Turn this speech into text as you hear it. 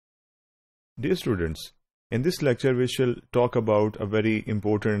Dear students, in this lecture we shall talk about a very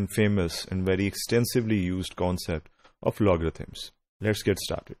important, famous and very extensively used concept of logarithms. Let's get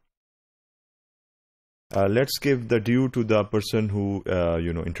started. Let's give the due to the person who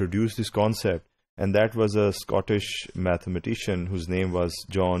introduced this concept, and that was a Scottish mathematician whose name was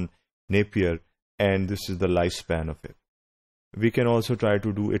John Napier, and this is the lifespan of it. We can also try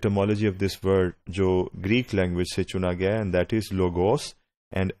to do etymology of this word जो Greek language से चुना गया है, and that is logos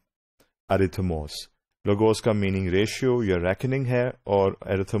and arithmos. Logos का meaning ratio या reckoning है, और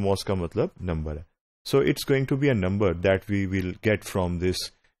arithmos का मतलब number है. So it's going to be a number that we will get from this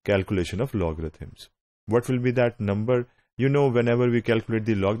calculation of logarithms. What will be that number? You know, whenever we calculate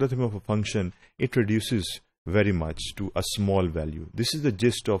the logarithm of a function, it reduces very much to a small value. This is the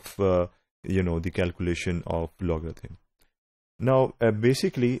gist of the calculation of logarithm. Now,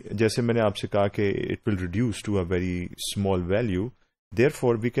 basically, जैसे मैंने आपसे कहा कि it will reduce to a very small value.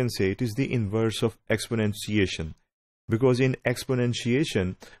 Therefore, we can say it is the inverse of exponentiation. Because in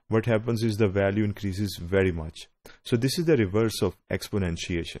exponentiation, what happens is the value increases very much. So this is the reverse of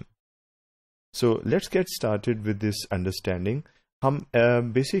exponentiation. So let's get started with this understanding. हम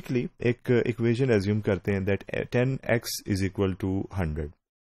basically एक equation assume करते हैं that 10x is equal to 100.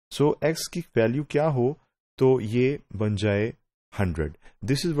 So x की value क्या हो तो ये बन जाए 100.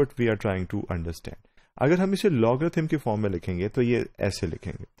 This is what we are trying to understand. अगर हम इसे logarithm के फॉर्म में लिखेंगे तो ये ऐसे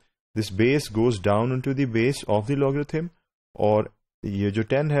लिखेंगे. This base goes down into the base of the logarithm, और ये जो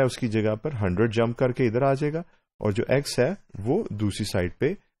 10 है उसकी जगह पर 100 जंप करके इधर आ जाएगा, और जो x है वो दूसरी साइड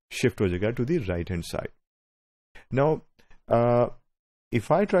पे शिफ्ट हो जाएगा to the right hand side. Now,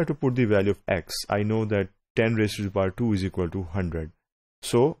 if I try to put the value of x, I know that 10 raised to the power 2 is equal to 100.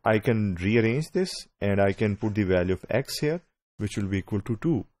 So I can rearrange this and I can put the value of x here, which will be equal to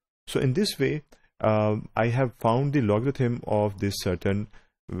 2. So in this way, I have found the logarithm of this certain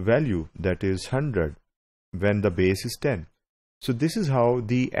value, that is 100, when the base is 10. So this is how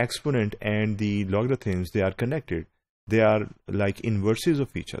the exponent and the logarithms, they are connected. They are like inverses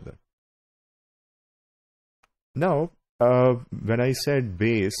of each other. Now, when I said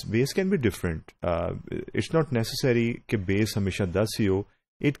base can be different. It's not necessary that base हमेशा 10 ही हो.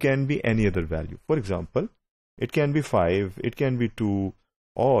 It can be any other value. For example, it can be 5, it can be 2,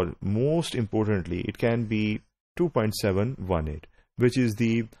 or most importantly, it can be 2.718, which is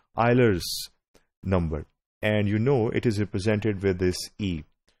the Euler's number. And you know it is represented with this e.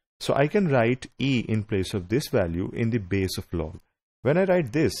 So I can write e in place of this value in the base of log. When I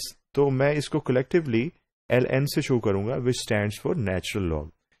write this, तो मैं इसको collectively ln से show करूँगा, which stands for natural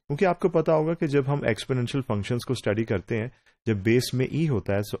log. क्योंकि आपको पता होगा कि जब हम exponential functions को study करते हैं, जब base में e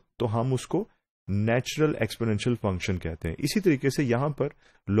होता है तो हम उसको natural exponential function कहते हैं. इसी तरीके से यहाँ पर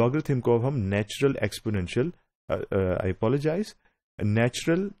logarithm को हम natural exponential, I apologize,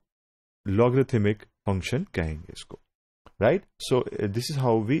 natural logarithmic function कहेंगे इसको. Right? So this is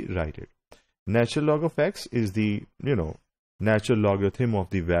how we write it. Natural log of x is the, natural logarithm of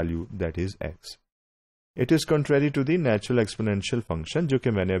the value that is x. It is contrary to the natural exponential function, जो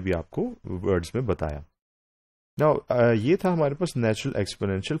कि मैंने अभी आपको words में बताया. Now, ये था हमारे पास natural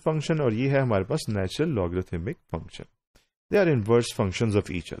exponential function, और ये है हमारे पास natural logarithmic function. They are inverse functions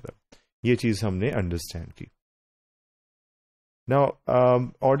of each other. ये चीज़ हमने understand की. Now,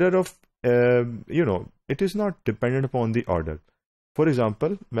 order of, it is not dependent upon the order. For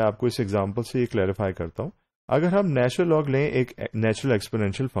example, मैं आपको इस example से ये clarify करता हूँ. अगर हम natural log लें एक natural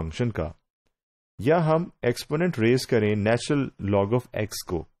exponential function का, या हम exponent raise करें natural log of x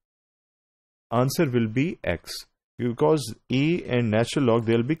को, answer will be x, because e and natural log,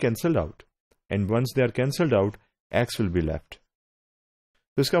 they will be cancelled out, and once they are cancelled out, x will be left.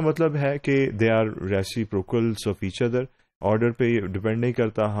 तो इसका मतलब है कि they are reciprocals of each other. Order पे depend नहीं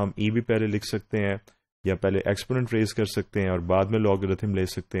करता. हम e भी पहले लिख सकते हैं, या पहले एक्सपोनेंट रेज कर सकते हैं और बाद में लॉगरिथम ले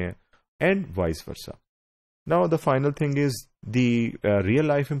सकते हैं, and vice versa. Now the final thing is the real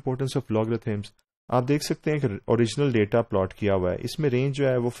life importance of logarithms. आप देख सकते हैं कि ओरिजिनल डेटा प्लॉट किया हुआ है, इसमें रेंज जो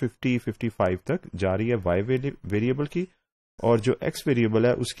है वो 50-55 तक जा रही है y वेरिएबल की, और जो x वेरिएबल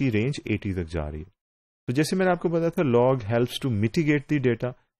है उसकी रेंज 80 तक जा रही है. तो जैसे मैंने आपको बताया था, log helps to mitigate the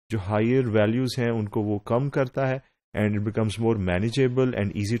data. जो हायर वैल्यूज हैं उनको वो कम करता है, and it becomes more manageable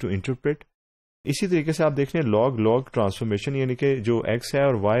and easy to interpret. इसी तरीके से आप देख रहे हैं log ट्रांसफॉर्मेशन, यानी कि जो x है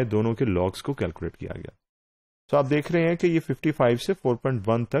और y दोनों के logs को कैलकुलेट किया गया. तो आप देख रहे हैं कि ये 55 से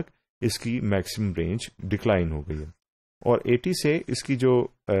 4.1 तक इसकी मैक्सिमम रेंज डिक्लाइन हो गई है, और 80 से इसकी जो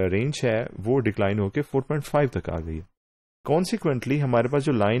रेंज है वो डिक्लाइन होकर 4.5 तक आ गई है. कॉन्सिक्वेंटली हमारे पास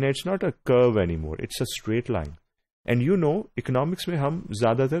जो लाइन है, it's not a curve any more, it's a straight line. And economics में हम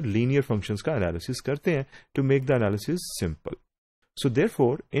ज्यादातर लीनियर फंक्शंस का एनालिसिस करते हैं to make the analysis simple. So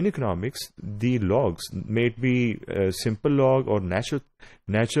therefore, in economics, the logs, may it be simple log or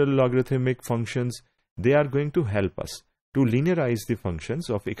natural logarithmic functions, they are going to help us to linearize the functions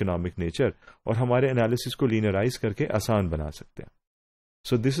of economic nature और हमारे analysis को linearize करके आसान बना सकते हैं.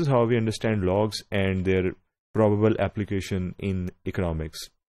 So this is how we understand logs and their probable application in economics.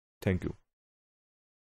 Thank you.